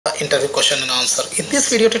interview question and answer. In this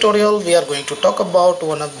video tutorial, we are going to talk about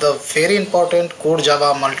one of the very important core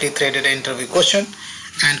Java multi-threaded interview question.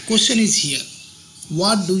 And question is here: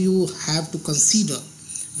 what do you have to consider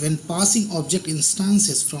when passing object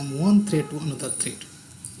instances from one thread to another thread?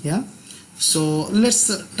 Yeah. So let's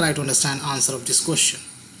try to understand answer of this question.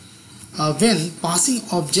 When passing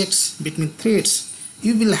objects between threads,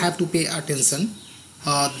 you will have to pay attention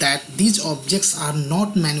that these objects are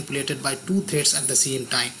not manipulated by two threads at the same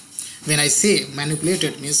time. When I say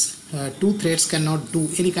manipulated, means two threads cannot do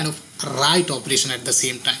any kind of write operation at the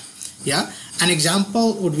same time. Yeah, an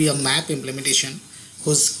example would be a map implementation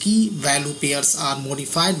whose key value pairs are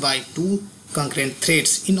modified by two concurrent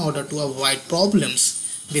threads. In order to avoid problems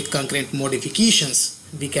with concurrent modifications,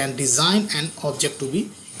 we can design an object to be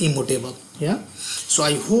immutable. Yeah, so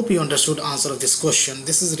I hope you understood answer of this question.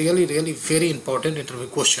 This is really very important interview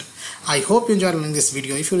question. I hope you enjoyed learning this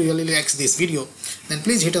video. If you really like this video, then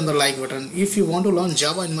please hit on the like button. If you want to learn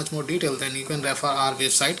Java in much more detail, then you can refer our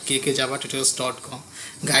website kkjavatutorials.com.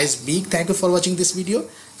 Guys, big thank you for watching this video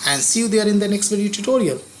and see you there in the next video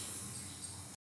tutorial.